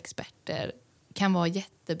skrivna av experter kan vara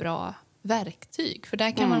jättebra verktyg. För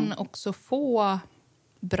där kan man också få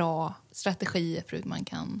bra strategier för hur man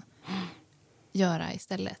kan göra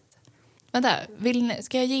istället. Vänta,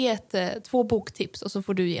 ska jag ge 2 boktips och så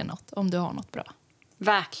får du ge något om du har något bra?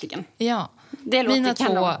 Verkligen. Ja, det låter mina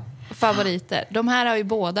kanon. 2 favoriter. De här har ju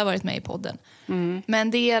båda varit med i podden. Mm.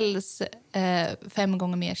 Men dels 5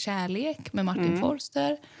 gånger mer kärlek med Martin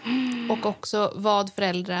Forster. Och också vad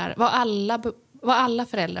alla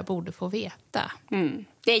föräldrar borde få veta. Mm.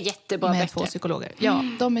 Det är jättebra med böcker. 2 psykologer. Ja,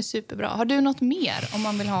 de är superbra. Har du något mer om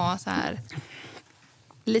man vill ha så här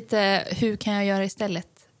lite hur kan jag göra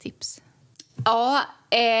istället tips? Ja,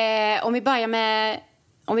 om vi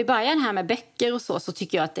börjar här med böcker och så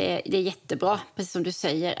tycker jag att det är jättebra, precis som du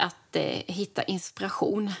säger, att hitta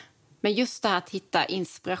inspiration. Men just det här att hitta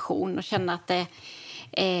inspiration och känna att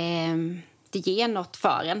det ger något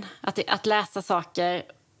för en. Att läsa saker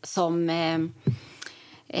som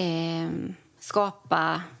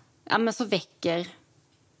skapar, så väcker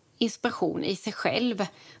inspiration i sig själv.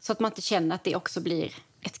 Så att man inte känner att det också blir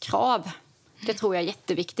ett krav. Det tror jag är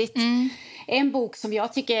jätteviktigt. Mm. En bok som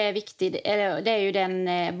jag tycker är viktig, det är ju den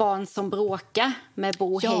Barn som bråkar med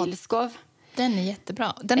Bo Heilskov. Den är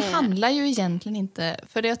jättebra. Den handlar ju egentligen inte,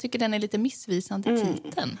 för jag tycker den är lite missvisande i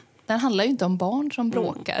titeln. Den handlar ju inte om barn som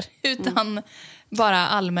bråkar, utan bara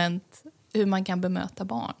allmänt hur man kan bemöta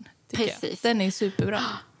barn. Precis. Jag. Den är superbra.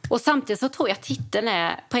 Och samtidigt så tror jag att titeln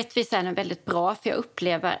är, på ett vis är den väldigt bra, för jag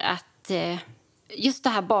upplever att just det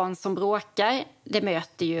här Barn som bråkar, det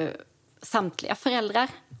möter ju samtliga föräldrar.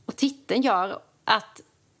 Och titeln gör att,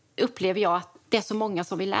 upplever jag, att det är så många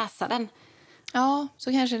som vill läsa den. Ja,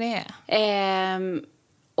 så kanske det är.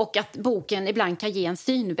 Och att boken ibland kan ge en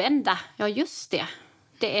synvända. Ja, just det.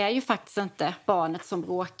 Det är ju faktiskt inte barnet som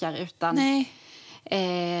bråkar, utan... Nej. Det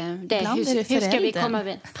är hur ska vi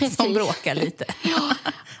komma som bråkar lite.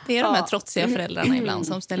 Det är de här trotsiga föräldrarna ibland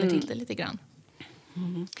som ställer till det lite grann.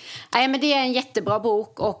 Nej, men det är en jättebra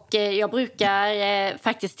bok och jag brukar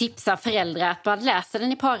faktiskt tipsa föräldrar att man läser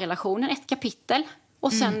den i parrelationen, ett kapitel.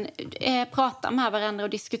 Och sen prata med varandra och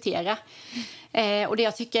diskutera. Och det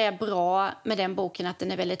jag tycker är bra med den boken är att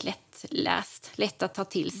den är väldigt lättläst, lätt att ta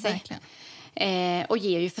till sig. Verkligen. Och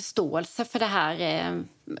ger ju förståelse för det här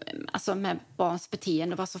alltså med barns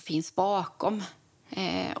beteende och vad som finns bakom.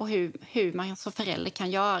 Och hur man som förälder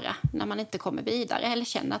kan göra när man inte kommer vidare eller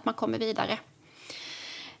känner att man kommer vidare.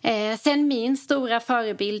 Sen min stora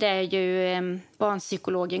förebild är ju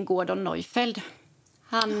barnpsykologen Gordon Neufeld.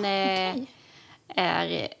 Han är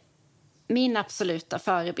min absoluta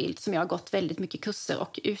förebild som jag har gått väldigt mycket kurser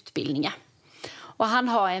och utbildningar. Och han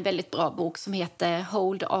har en väldigt bra bok som heter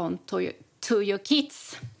Hold on to your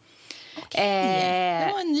kids. Det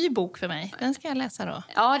var en ny bok för mig. Den ska jag läsa då.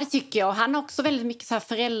 Ja, det tycker jag. Han har också väldigt mycket så här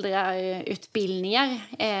föräldrautbildningar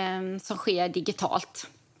som sker digitalt.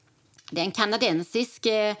 Det är en kanadensisk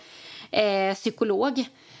psykolog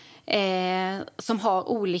som har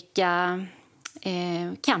olika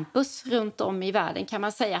campus runt om i världen kan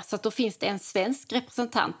man säga. Så att då finns det en svensk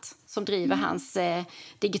representant som driver hans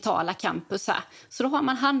digitala campus här. Så då har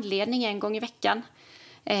man handledning en gång i veckan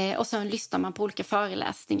och sen lyssnar man på olika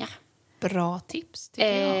föreläsningar. Bra tips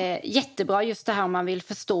tycker jag. Jättebra just det här om man vill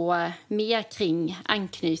förstå mer kring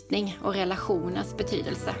anknytning och relationens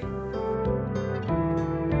betydelse.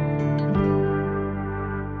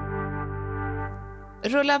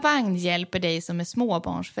 Rulla vagn hjälper dig som är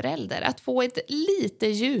småbarnsförälder att få ett lite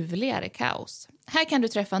ljuvligare kaos. Här kan du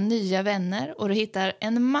träffa nya vänner och du hittar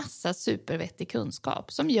en massa supervettig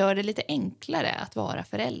kunskap som gör det lite enklare att vara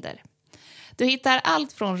förälder. Du hittar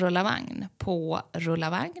allt från Rulla vagn på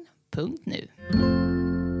rullavagn.nu.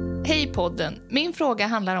 Hej podden! Min fråga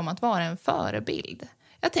handlar om att vara en förebild.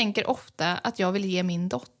 Jag tänker ofta att jag vill ge min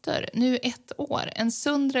dotter, nu 1 år, en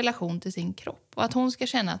sund relation till sin kropp och att hon ska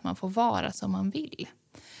känna att man får vara som man vill.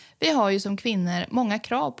 Vi har ju som kvinnor många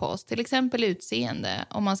krav på oss, till exempel utseende,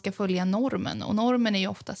 om man ska följa normen, och normen är ju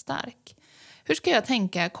ofta stark. Hur ska jag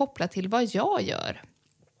tänka kopplat till vad jag gör?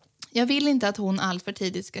 Jag vill inte att hon allt för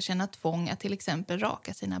tidigt ska känna tvång att till exempel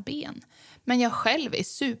raka sina ben, men jag själv är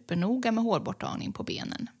supernoga med hårborttagning på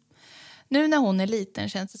benen. Nu när hon är liten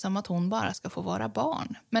känns det som att hon bara ska få vara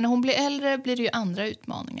barn. Men när hon blir äldre blir det ju andra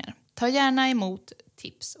utmaningar. Ta gärna emot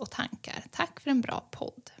tips och tankar. Tack för en bra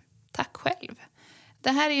podd. Tack själv.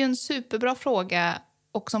 Det här är ju en superbra fråga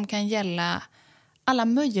och som kan gälla alla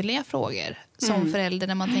möjliga frågor som förälder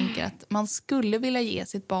när man tänker att man skulle vilja ge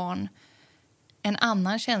sitt barn en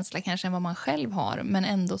annan känsla kanske än vad man själv har, men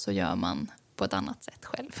ändå så gör man på ett annat sätt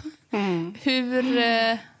själv.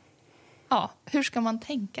 Hur ska man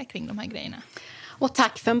tänka kring de här grejerna? Och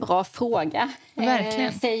tack för en bra fråga.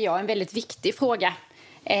 Verkligen. Säger jag, en väldigt viktig fråga.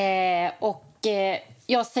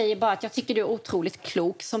 Jag säger bara att jag tycker du är otroligt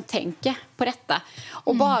klok som tänker på detta.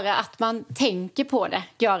 Och bara att man tänker på det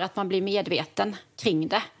gör att man blir medveten kring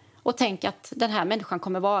det. Och tänker att den här människan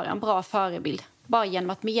kommer vara en bra förebild. Bara genom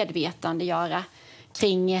att medvetandegöra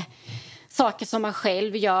kring saker som man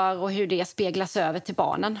själv gör och hur det speglas över till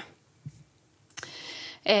barnen.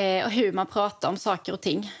 Och hur man pratar om saker och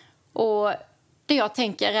ting. Och det jag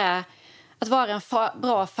tänker är att vara en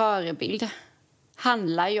bra förebild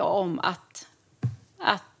handlar ju om att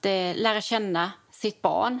lära känna sitt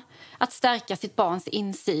barn, att stärka sitt barns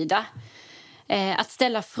insida, att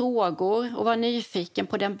ställa frågor och vara nyfiken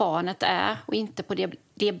på den barnet är och inte på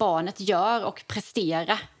det barnet gör och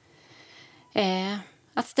prestera.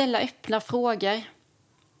 Att ställa öppna frågor.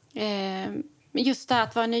 Just det här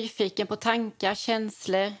att vara nyfiken på tankar,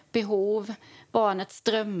 känslor, behov, barnets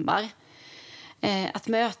drömmar. Att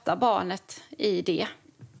möta barnet i det.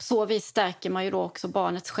 Så vi stärker man ju då också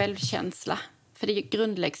barnets självkänsla. För det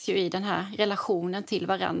grundläggs ju i den här relationen till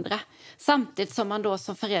varandra. Samtidigt som man då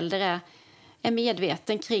som förälder är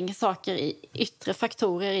medveten kring saker i yttre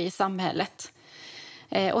faktorer i samhället.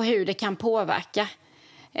 Och hur det kan påverka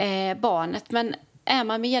barnet. Men är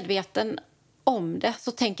man medveten om det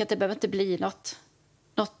så tänker jag att det behöver inte bli något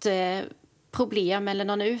problem eller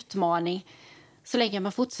någon utmaning så länge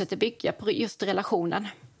man fortsätter bygga på just relationen.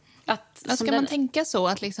 Ska man tänka så?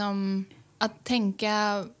 Att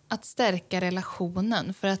tänka att stärka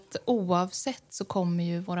relationen, för att oavsett så kommer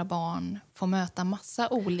ju våra barn få möta massa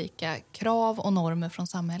olika krav och normer från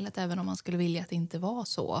samhället, även om man skulle vilja att det inte var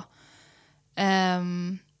så.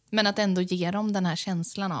 Men att ändå ge dem den här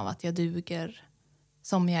känslan av att jag duger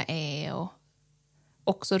som jag är och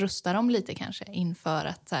också rusta dem lite kanske inför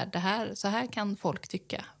att så här kan folk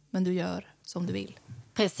tycka, men du gör som du vill.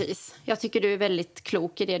 Precis. Jag tycker du är väldigt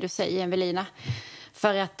klok i det du säger, Evelina.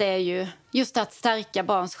 För att det är ju just att stärka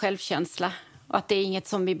barns självkänsla Och att det är inget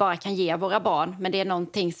som vi bara kan ge våra barn, men det är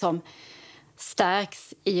någonting som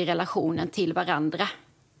stärks i relationen till varandra.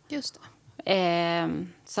 Just det.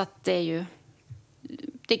 Så att det är ju...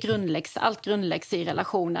 allt grundläggs i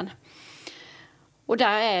relationen. Och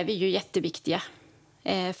där är vi ju jätteviktiga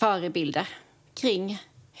förebilder kring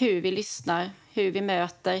hur vi lyssnar, hur vi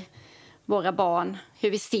möter våra barn,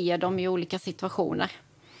 hur vi ser dem i olika situationer.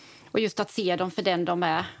 Och just att se dem för den de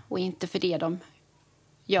är och inte för det de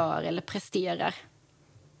gör eller presterar.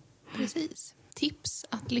 Precis. Tips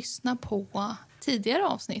att lyssna på tidigare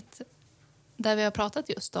avsnitt där vi har pratat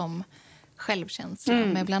just om självkänsla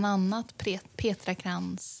med bland annat Petra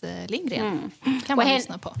Krantz Lindgren. Kan man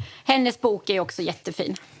lyssna på. Hennes bok är också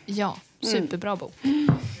jättefin. Ja, superbra bok.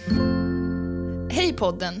 Hej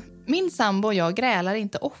podden! Min sambo och jag grälar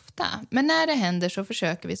inte ofta, men när det händer så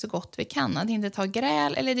försöker vi så gott vi kan att inte ta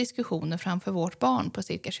gräl eller diskussioner framför vårt barn på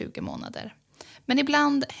cirka 20 månader. Men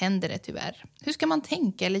ibland händer det tyvärr. Hur ska man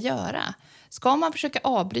tänka eller göra? Ska man försöka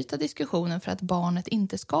avbryta diskussionen för att barnet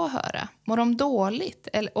inte ska höra? Mår de dåligt?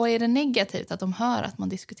 Och är det negativt att de hör att man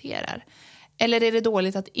diskuterar? Eller är det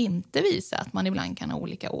dåligt att inte visa att man ibland kan ha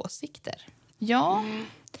olika åsikter? Ja,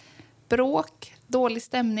 bråk, dålig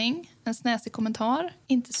stämning, en snäsig kommentar.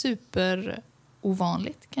 Inte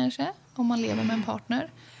superovanligt kanske om man lever med en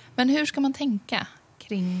partner. Men hur ska man tänka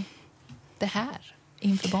kring det här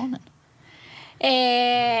inför barnen?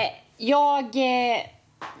 Jag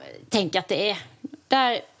tänker att det är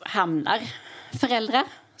där hamnar föräldrar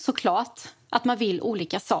såklart, att man vill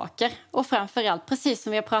olika saker. Och framförallt, precis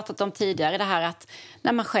som vi har pratat om tidigare, det här att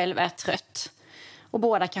när man själv är trött och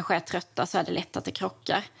båda kanske är trötta så är det lätt att det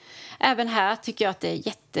krockar. Även här tycker jag att det är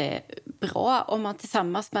jättebra om man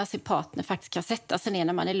tillsammans med sin partner faktiskt kan sätta sig ner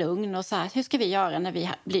när man är lugn och så här, hur ska vi göra när vi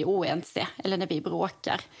blir oense eller när vi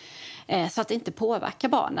bråkar? Så att det inte påverkar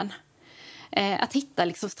barnen. Att hitta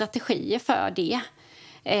liksom strategier för det.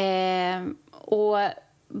 Och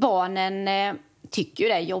barnen tycker ju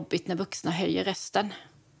det är jobbigt när vuxna höjer rösten.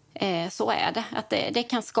 Så är det. Att det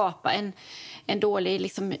kan skapa en dålig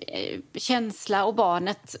liksom, känsla, och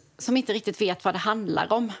barnet som inte riktigt vet vad det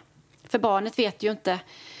handlar om. För barnet vet ju inte,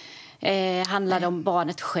 handlar det om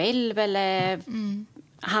barnet själv eller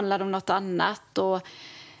handlar det om något annat? Och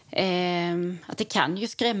att det kan ju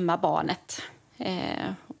skrämma barnet.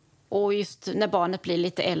 Och just när barnet blir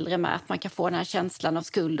lite äldre med att man kan få den här känslan av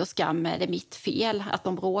skuld och skam. Är det mitt fel att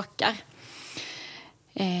de bråkar?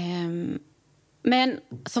 Men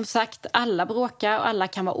som sagt, alla bråkar och alla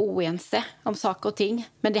kan vara oense om saker och ting.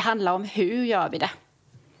 Men det handlar om hur gör vi det?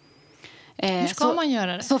 Hur ska man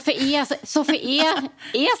göra det? Så för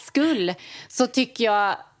er skull så tycker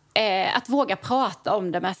jag att våga prata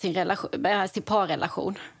om det med sin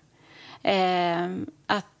parrelation.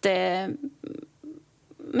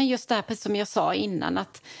 Men just det här, precis som jag sa innan,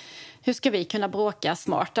 att hur ska vi kunna bråka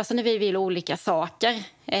smart? Alltså när vi vill olika saker.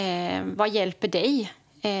 Vad hjälper dig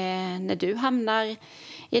när du hamnar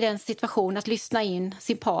i den situationen att lyssna in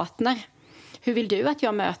sin partner? Hur vill du att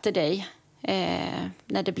jag möter dig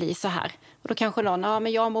när det blir så här? Och då kanske någon,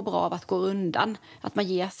 men jag mår bra av att gå undan. Att man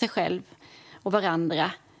ger sig själv och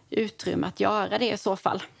varandra utrymme att göra det i så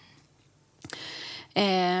fall.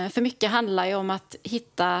 För mycket handlar ju om att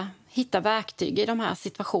hitta verktyg i de här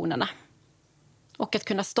situationerna. Och att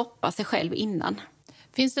kunna stoppa sig själv innan.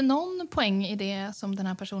 Finns det någon poäng i det som den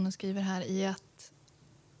här personen skriver här i att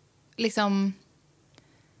liksom,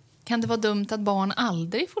 kan det vara dumt att barn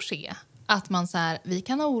aldrig får se att man så här, vi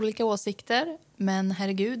kan ha olika åsikter, men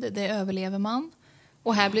herregud, det överlever man.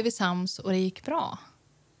 Och här blev vi sams och det gick bra.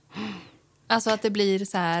 Alltså att det blir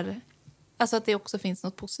så här, alltså att det också finns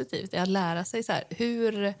något positivt i att lära sig så här,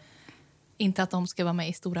 hur, inte att de ska vara med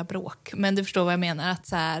i stora bråk, men du förstår vad jag menar, att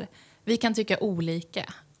så här, vi kan tycka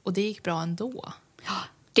olika och det gick bra ändå.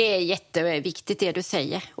 Det är jätteviktigt det du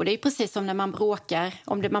säger. Och det är precis som när man bråkar,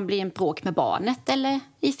 om man blir en bråk med barnet eller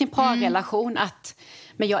i sin parrelation, att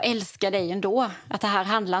men jag älskar dig ändå. Att det här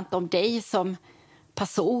handlar inte om dig som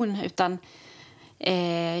person, utan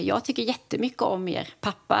jag tycker jättemycket om er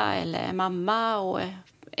pappa eller mamma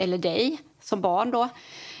eller dig som barn då.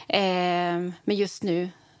 Men just nu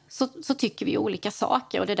så tycker vi olika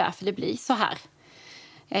saker och det är därför det blir så här.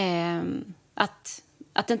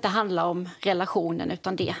 Att det inte handlar om relationen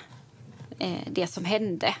utan det som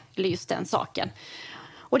hände, eller just den saken.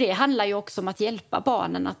 Och det handlar ju också om att hjälpa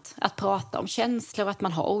barnen att prata om känslor, att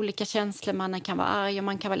man har olika känslor. Man kan vara arg och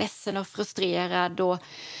man kan vara ledsen och frustrerad.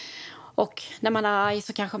 Och när man är arg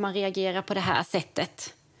så kanske man reagerar på det här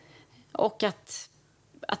sättet. Och att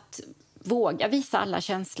våga visa alla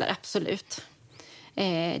känslor, absolut.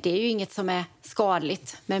 Det är ju inget som är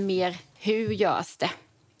skadligt, men mer hur görs det?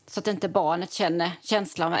 Så att inte barnet känner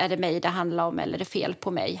känslan, är det mig det handlar om eller är det fel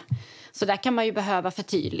på mig? Så där kan man ju behöva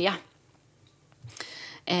förtydliga.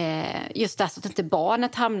 Just där så att inte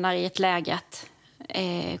barnet hamnar i ett läge att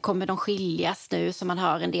kommer de skiljas nu, som man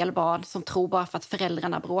hör en del barn som tror bara för att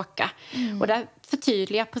föräldrarna bråkar. Och där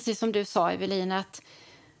förtydliga, precis som du sa Evelina, att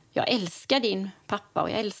jag älskar din pappa och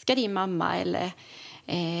jag älskar din mamma, eller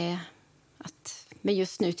men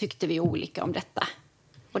just nu tyckte vi olika om detta.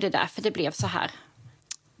 Och det är därför det blev så här.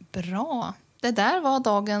 Bra. Det där var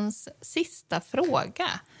dagens sista fråga.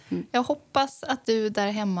 Jag hoppas att du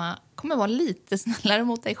där hemma kommer vara lite snällare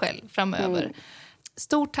mot dig själv framöver.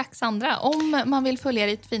 Stort tack Sandra. Om man vill följa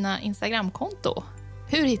ditt fina Instagramkonto,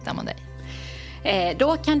 hur hittar man dig?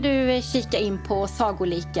 Då kan du kika in på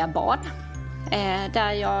Sagolika barn,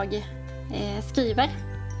 där jag skriver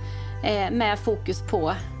med fokus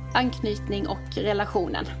på anknytning och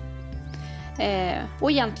relationen.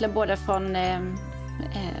 Och egentligen både från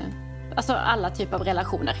alltså alla typer av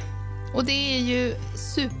relationer. Och det är ju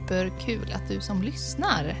superkul att du som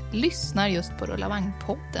lyssnar just på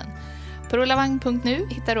Rullavagn-podden. På rullavagn.nu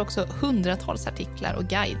hittar du också hundratals artiklar och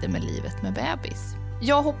guider med livet med bebis.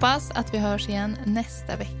 Jag hoppas att vi hörs igen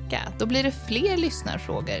nästa vecka. Då blir det fler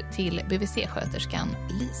lyssnarfrågor till BVC-sköterskan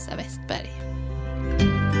Lisa Westberg.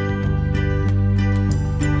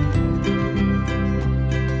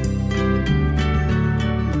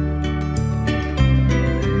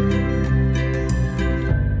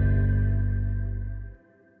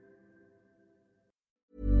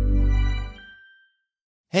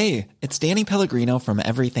 Hey, it's Danny Pellegrino from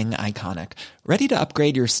Everything Iconic. Ready to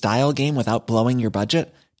upgrade your style game without blowing your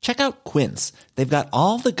budget? Check out Quince. They've got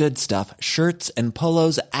all the good stuff, shirts and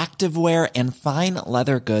polos, activewear and fine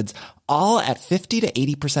leather goods, all at 50 to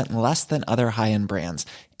 80% less than other high-end brands.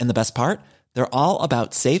 And the best part? They're all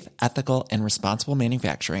about safe, ethical and responsible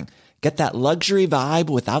manufacturing. Get that luxury vibe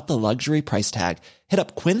without the luxury price tag. Hit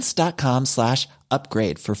up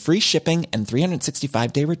quince.com/upgrade for free shipping and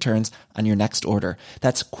 365-day returns on your next order.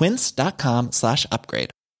 That's quince.com/upgrade.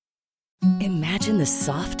 Imagine the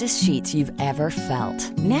softest sheets you've ever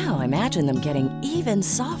felt. Now imagine them getting even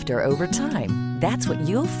softer over time. That's what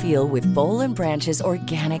you'll feel with Boll & Branch's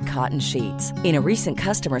organic cotton sheets. In a recent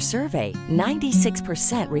customer survey,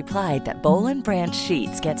 96% replied that Boll & Branch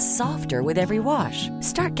sheets get softer with every wash.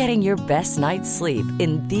 Start getting your best night's sleep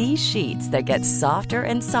in these sheets that get softer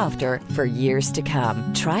and softer for years to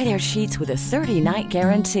come. Try their sheets with a 30-night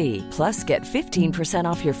guarantee. Plus, get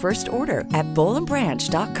 15% off your first order at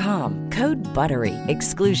bollandbranch.com. Code BUTTERY.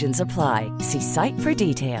 Exclusions apply. See site for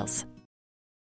details.